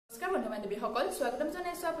নমস্কাৰ বন্ধু বান্ধৱীসকল স্বাগতম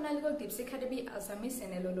জনাইছো আপোনালোকক দীপশিখা দেৱী আসামি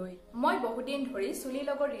চেনেললৈ মই বহুদিন ধৰি চুলি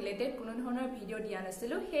লগত ৰিলেটেড কোনো ধৰণৰ ভিডিও দিয়া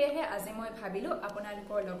নাছিলো সেয়েহে আজি মই ভাবিলো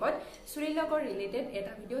আপোনালোকৰ লগত চুলি লগত ৰিলেটেড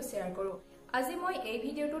এটা ভিডিও শেয়াৰ কৰো আজি মই এই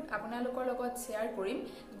ভিডিওটোত আপোনালোকৰ লগত শেয়াৰ কৰিম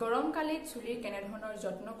গৰম কালিত চুলিৰ কেনে ধৰণৰ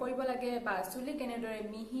যত্ন কৰিব লাগে বা চুলি কেনেদৰে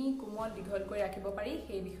মিহি কোমল দীঘল কৰি ৰাখিব পাৰি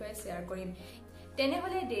সেই বিষয়ে শেয়াৰ কৰিম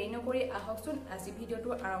তেনেহলে দেৰি নকৰি আহকচোন আজি ভিডিওটো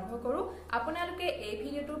আৰম্ভ কৰো আপোনালোকে এই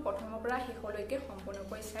ভিডিওটো প্ৰথমৰ পৰা শেষলৈকে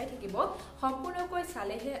সম্পূৰ্ণকৈ চাই থাকিব সম্পূৰ্ণকৈ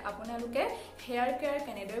চালেহে আপোনালোকে হেয়াৰ কেয়াৰ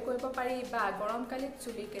কেনেদৰে কৰিব পাৰি বা গৰম কালিত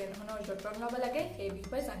চুলি কেনে ধৰণৰ যত্ন ল'ব লাগে এই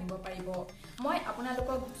বিষয়ে জানিব পাৰিব মই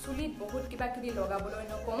আপোনালোকক চুলিত বহুত কিবা কিবি লগাবলৈ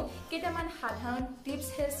নকওঁ কেইটামান সাধাৰণ টিপছ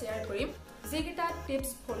হে শেয়াৰ কৰিম যিকেইটা টিপছ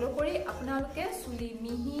ফলো কৰি আপোনালোকে চুলি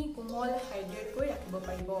মিহি কোমল হাইড্ৰেট কৰি ৰাখিব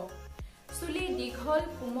পাৰিব চুলি দীঘল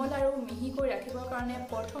কোমল আৰু মিহি কৰি ৰাখিবৰ কাৰণে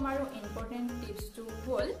প্ৰথম আৰু ইম্পৰ্টেন্ট টিপছটো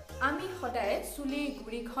হ'ল আমি সদায় চুলিৰ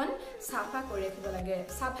গুৰিখন সাফা কৰি ৰাখিব লাগে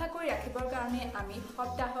সাফা কৰি ৰাখিবৰ কাৰণে আমি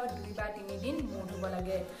সপ্তাহত 2 বা 3 দিন মুখ ধুব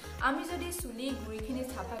লাগে আমি যদি চুলি গুৰিখিনি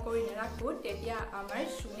সাফা কৰি নাৰাখো তেতিয়া আমাৰ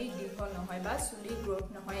চুলি দীঘল নহয় বা চুলি গ্ৰোথ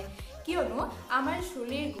নহয় কিয়নো আমাৰ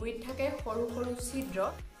চুলিৰ গুৰিত থাকে সৰু সৰু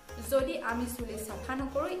ছিদ্ৰ যদি আমি চুলি সাফা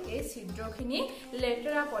নকৰো এই ছিদ্ৰখিনি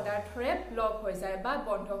লেতেৰা পদাৰ্থৰে ব্লক হৈ যায় বা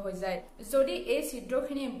বন্ধ হৈ যায় যদি এই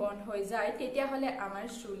ছিদ্ৰখিনি বন্ধ হৈ যায় তেতিয়া হলে আমাৰ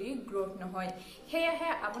চুলি গ্ৰোথ নহয় হেয়াহে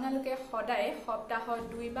আপোনালোকে সদায় সপ্তাহত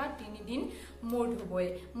 2 বা 3 দিন মুখ ধুবই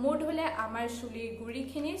মুখ ধুলে আমাৰ চুলি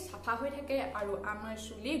গুৰিখিনি সাফা হৈ থাকে আৰু আমাৰ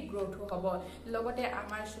চুলি গ্ৰোথ হ'ব লগতে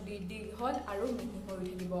আমাৰ চুলি দীঘল আৰু মিহি হৈ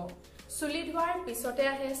থাকিব চুলি ধোৱাৰ পিছতে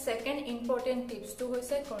আহে সেকেন্ড ইম্পৰ্টেন্ট টিপছটো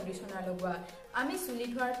হৈছে কণ্ডিশনাৰ লগোৱা আমি চুলি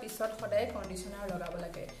ধোৱাৰ পিছত সদায় কণ্ডিশনাৰ লগাব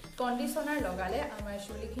লাগে কণ্ডিশনাৰ লগালে আমাৰ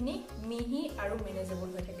চুলিখিনি মিহি আৰু মেনেজেবল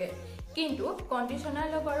হৈ থাকে কিন্তু কণ্ডিশনাৰ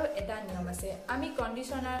লগোৱাৰো এটা নিয়ম আছে আমি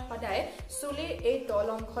কণ্ডিশনাৰ সদায় চুলিৰ এই তল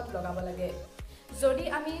অংশত লগাব লাগে যদি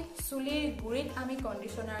আমি চুলিৰ গুৰিত আমি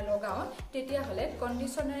কণ্ডিশনাৰ লগাও তেতিয়া হলে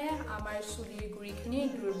কণ্ডিশনাৰে আমাৰ চুলিৰ গুৰিখিনি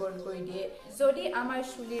দুৰ্বল কৰি দিয়ে যদি আমাৰ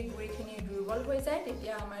চুলিৰ গুৰিখিনি দুৰ্বল হৈ যায়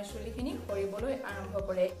তেতিয়া আমাৰ চুলিখিনি সৰিবলৈ আৰম্ভ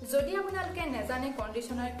কৰে যদি আপোনালোকে নেজানে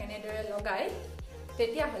কণ্ডিশনাৰ কেনেদৰে লগায়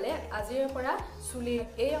তেতিয়া হলে আজিৰ পৰা চুলিৰ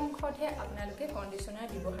এই অংশতহে আপোনালোকে কণ্ডিশনাৰ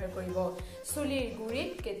ব্যৱহাৰ কৰিব চুলিৰ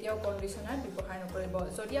গুৰিত কেতিয়াও কণ্ডিশনাৰ ব্যৱহাৰ নকৰিব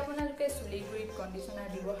যদি আপোনালোকে চুলিৰ গুৰিত কণ্ডিশনাৰ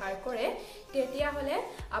ব্যৱহাৰ কৰে তেতিয়া হলে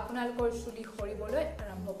আপোনালোকৰ চুলি সৰিবলৈ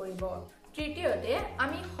আৰম্ভ কৰিব তৃতীয়তে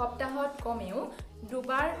আমি সপ্তাহত কমেও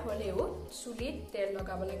দুবাৰ হলেও চুলিত তেল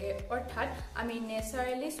লগাব লাগে অৰ্থাৎ আমি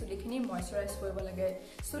নেচাৰেলি চুলিখিনি ময়শ্চাৰাইজ কৰিব লাগে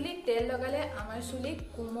চুলিত তেল লগালে আমাৰ চুলি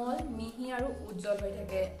কোমল মিহি আৰু উজ্জ্বল হৈ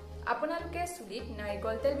থাকে আপোনালোকে চুলিত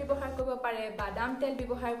নাৰিকল তেল ব্যৱহাৰ কৰিব পাৰে বাদাম তেল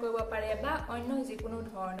ব্যৱহাৰ কৰিব পাৰে বা অন্য যিকোনো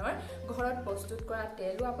ধৰণৰ ঘৰত প্ৰস্তুত কৰা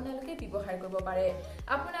তেলও আপোনালোকে ব্যৱহাৰ কৰিব পাৰে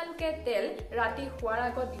আপোনালোকে তেল ৰাতি শুৱাৰ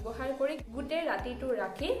আগত ব্যৱহাৰ কৰি গোটেই ৰাতিটো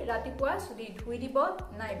ৰাখি ৰাতিপুৱা চুলি ধুই দিব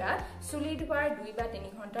নাইবা চুলি ধোৱাৰ 2 বা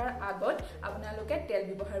 3 ঘণ্টাৰ আগত আপোনালোকে তেল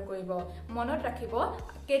ব্যৱহাৰ কৰিব মনত ৰাখিব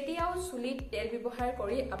কেতিয়াও চুলিত তেল ব্যৱহাৰ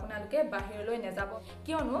কৰি আপোনালোকে বাহিৰলৈ নেযাব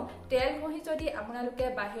কিয়নো তেল ঘঁহি যদি আপোনালোকে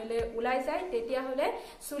বাহিৰলৈ ওলাই যায় তেতিয়া হলে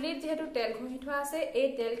চুলি যেহেতু তেল ঘঁহি থোৱা আছে এই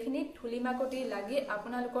তেলখিনি ধুলি মাকতি লাগি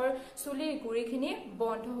আপোনালোকৰ চুলিৰ গুৰিখিনি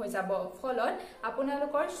বন্ধ হৈ যাব ফলত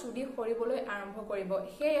আপোনালোকৰ চুলি সৰিবলৈ আৰম্ভ কৰিব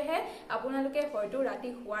সেয়েহে আপোনালোকে হয়তো ৰাতি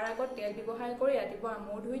শুৱাৰ আগত তেল ব্যৱহাৰ কৰি ৰাতিপুৱা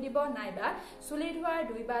মুখ ধুই দিব নাইবা চুলি ধোৱাৰ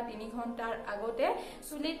 2 বা 3 ঘণ্টাৰ আগতে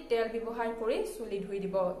চুলিত তেল ব্যৱহাৰ কৰি চুলি ধুই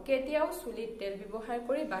দিব কেতিয়াও চুলিত তেল ব্যৱহাৰ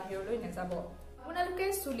কৰি বাহিৰলৈ নেযাব আপোনালোকে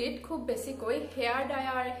চুলিত খুব বেছিকৈ hair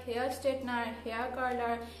Dyer hair straightener hair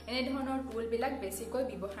কাৰ্লাৰ এনে ধৰণৰ টুল বিলাক বেছিকৈ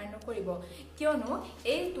ব্যৱহাৰ নকৰিব কিয়নো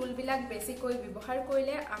এই টুল বিলাক বেছিকৈ ব্যৱহাৰ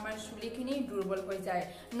কৰিলে আমাৰ চুলিখিনি দুৰ্বল হৈ যায়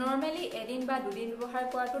নৰমালি এদিন বা দুদিন ব্যৱহাৰ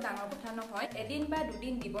কৰাটো ডাঙৰ কথা নহয় এদিন বা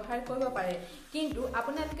দুদিন ব্যৱহাৰ কৰিব পাৰে কিন্তু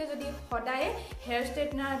আপোনালোকে যদি সদায় হেয়াৰ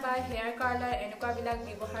ষ্ট্ৰেটনাৰ বা হেয়াৰ কাৰ্লাৰ এনেকুৱা বিলাক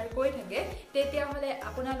ব্যৱহাৰ কৰি থাকে তেতিয়া হলে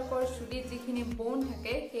আপোনালোকৰ চুলিত যিখিনি বোন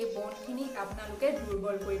থাকে সেই বোনখিনি আপোনালোকে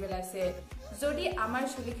দুৰ্বল কৰি পেলাইছে যদি আমাৰ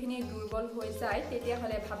চুলিখিনি দুৰ্বল হৈ যায় তেতিয়া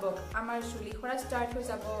হলে ভাবক আমাৰ চুলি খৰা ষ্টাৰ্ট হৈ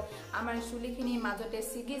যাব আমাৰ চুলিখিনি মাজতে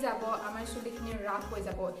ছিগি যাব আমাৰ চুলিখিনি ৰাফ হৈ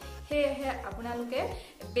যাব হেহে আপোনালোকে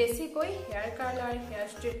বেছিকৈ হেয়াৰ কাৰ্লাৰ হেয়াৰ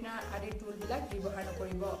ষ্ট্ৰেটনাৰ আদি টুল বিলাক ব্যৱহাৰ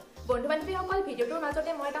নকৰিব বন্ধু বান্ধৱীসকল ভিডিওটোৰ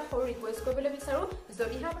মাজতে মই এটা সৰু ৰিকুৱেষ্ট কৰিবলৈ বিচাৰো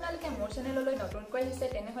যদিহে আপোনালোকে মোৰ চেনেললৈ নতুনকৈ আহিছে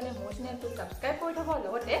তেনেহলে মোৰ চেনেলটো সাবস্ক্ৰাইব কৰি থব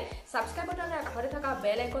লগতে সাবস্ক্ৰাইব বাটনৰ কাষতে থকা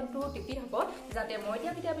বেল আইকনটো টিপি থব যাতে মই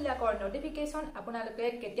দিয়া ভিডিওবিলাকৰ নটিফিকেশন আপোনালোকে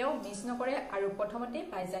কেতিয়াও মিছ নকৰে আৰু প্ৰথমতে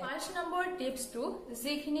পাই যায় 5 নম্বৰ টিপছটো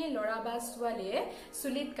যিখিনি লৰা বা ছোৱালীয়ে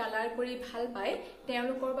চুলিত কালাৰ কৰি ভাল পায়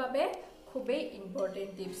তেওঁলোকৰ বাবে খুবেই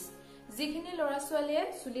ইম্পৰ্টেন্ট টিপছ যিখিনি লৰা ছোৱালীয়ে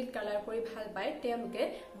চুলিত কালাৰ কৰি ভাল পায় তেওঁলোকে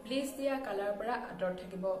ব্লিচ দিয়া কালাৰ পৰা আঁতৰ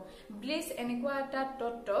থাকিব ব্লিচ এনেকুৱা এটা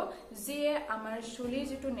তত্ত্ব যিয়ে আমাৰ চুলিৰ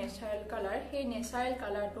যেটো নেচাৰেল কালাৰ সেই নেচাৰেল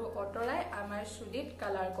কালাৰটো অতৰাই আমাৰ চুলিত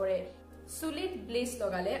কালাৰ কৰে চুলিত ব্লিচ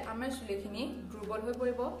লগালে আমাৰ চুলিখিনি দুৰ্বল হৈ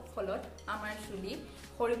পৰিব ফলত আমাৰ চুলি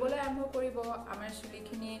সৰিবলৈ আৰম্ভ কৰিব আমাৰ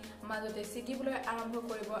চুলিখিনি মাজতে চিটিবলৈ আৰম্ভ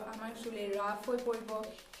কৰিব আমাৰ চুলি ৰাফ হৈ পৰিব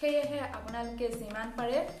সেয়েহে আপোনালোকে যিমান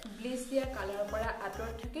পাৰে ব্লিচ দিয়া কালাৰৰ পৰা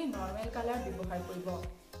আঁতৰত থাকি নৰ্মেল কালাৰ ব্যৱহাৰ কৰিব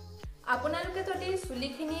আপোনালোকে যদি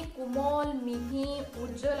চুলিখিনি কোমল মিহি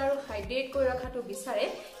উজ্জ্বল আৰু হাইড্ৰেট কৰি ৰখাটো বিচাৰে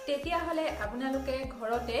তেতিয়া হলে আপোনালোকে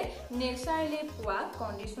ঘৰতে নেচাৰেলি পোৱা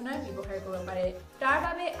কন্ডিশনাৰ ব্যৱহাৰ কৰিব পাৰে তাৰ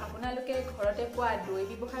বাবে আপোনালোকে ঘৰতে পোৱা দৈ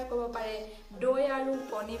ব্যৱহাৰ কৰিব পাৰে দৈ আৰু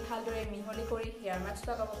কণী ভালদৰে মিহলি কৰি হেয়াৰ মাস্ক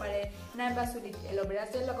লগাব পাৰে নাইবা চুলিত এল'ভেৰা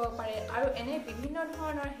জেল লগাব পাৰে আৰু এনে বিভিন্ন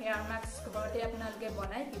ধৰণৰ হেয়াৰ মাস্ক ঘৰতে আপোনালোকে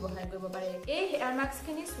বনাই ব্যৱহাৰ কৰিব পাৰে এই হেয়াৰ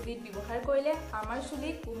মাস্কখিনি চুলিত ব্যৱহাৰ কৰিলে আমাৰ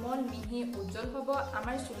চুলি কোমল মিহি উজ্জ্বল হ'ব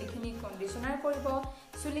আমাৰ চুলিখিনি কন্ডিশনাৰ কৰিব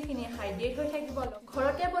চুলিখিনি হাইড্ৰেট হৈ থাকিব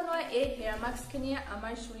ঘৰতে বনোৱা এই হেয়াৰ মাস্কখিনিয়ে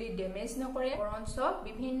আমাৰ চুলি ডেমেজ নকৰে বৰঞ্চ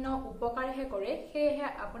বিভিন্ন উপকাৰহে কৰে সেয়েহে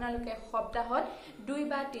আপোনালোকে সপ্তাহত 2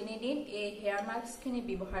 বা 3 দিন এই হেয়াৰ মাস্কখিনি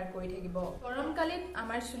ব্যৱহাৰ কৰি থাকিব গৰমকালিত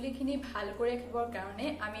আমাৰ চুলিখিনি ভাল কৰি ৰাখিবৰ কাৰণে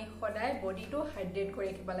আমি সদায় বডিটো হাইড্ৰেট কৰি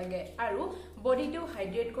ৰাখিব লাগে আৰু বডিটো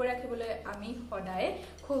হাইড্ৰেট কৰি ৰাখিবলৈ আমি সদায়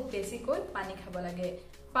খুব বেছিকৈ পানী খাব লাগে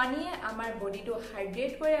পানীয়ে আমাৰ বডিটো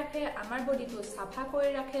হাইড্ৰেট কৰি ৰাখে আমাৰ বডিটো সাফা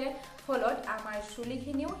কৰি ৰাখে ফলত আমাৰ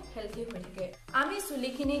চুলিখিনিও হেলথি হৈ থাকে আমি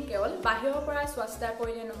চুলিখিনি কেৱল বাহিৰৰ পৰা স্বাস্থ্য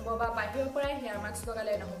কৰিলে নহব বা বাহিৰৰ পৰা হেয়াৰ মাস্ক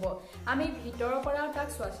লগালে নহব আমি ভিতৰৰ পৰাও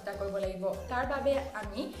তাক স্বাস্থ্য কৰিব লাগিব তাৰ বাবে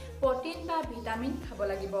আমি প্ৰটিন বা ভিটামিন খাব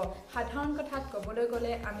লাগিব সাধাৰণ কথাত ক'বলৈ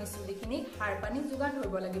গ'লে আমি চুলিখিনি হাড় পানী যোগান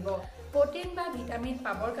ধৰিব লাগিব প্ৰটিন বা ভিটামিন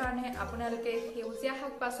পাবৰ কাৰণে আপোনালোকে সেউজীয়া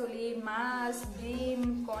শাক-পাচলি মাছ ডিম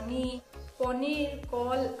কণী পনীৰ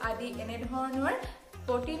কল আদি এনে ধৰণৰ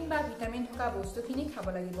প্ৰটিন বা ভিটামিন থকা বস্তুখিনি খাব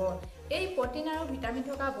লাগিব এই প্ৰটিন আৰু ভিটামিন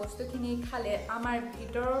থকা বস্তুখিনি খালে আমাৰ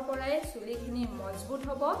ভিতৰৰ পৰাই চুলিখিনি মজবুত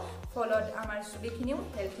হ'ব ফলত আমাৰ চুলিখিনিও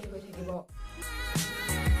হেলথি হৈ থাকিব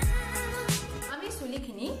আমি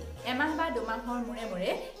চুলিখিনি এমাহ বা 2 মাহৰ মূৰে মূৰে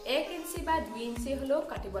 1 ইঞ্চি বা 2 ইঞ্চি হলেও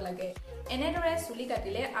কাটিব লাগে এনেদৰে চুলি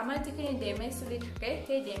কাটিলে আমাৰ যিখিনি ডেমেজ চুলি থাকে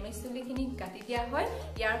সেই ডেমেজ চুলিখিনি কাটি দিয়া হয়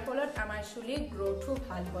ইয়াৰ ফলত আমাৰ চুলি গ্ৰোথো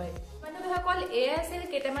ভাল হয় বন্ধুসকল এয়া আছিল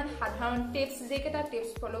কেইটামান সাধাৰণ টিপছ যেকেইটা টিপছ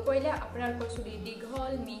ফলো কৰিলে আপোনালোকৰ চুলি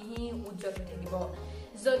দীঘল মিহি উজ্জ্বল হৈ থাকিব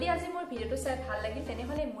যদি আজি মোৰ ভিডিওটো চাই ভাল লাগিল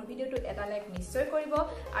তেনেহলে মোৰ ভিডিওটো এটা লাইক নিশ্চয় কৰিব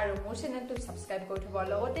আৰু মোৰ চেনেলটো সাবস্ক্ৰাইব কৰি থব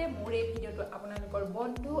লগতে মোৰ এই ভিডিওটো আপোনালোকৰ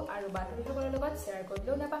বন্ধু আৰু বান্ধৱীসকলৰ লগত শ্বেয়াৰ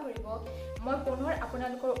কৰিলেও নাপাহৰিব মই পুনৰ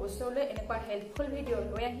আপোনালোকৰ ওচৰলৈ এনেকুৱা হেল্পফুল ভিডিও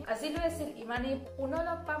লৈ আহিম আজিলৈ আছিল ইমানেই পুনৰ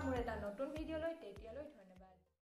লগ পাম মোৰ এটা নতুন ভিডিও লৈ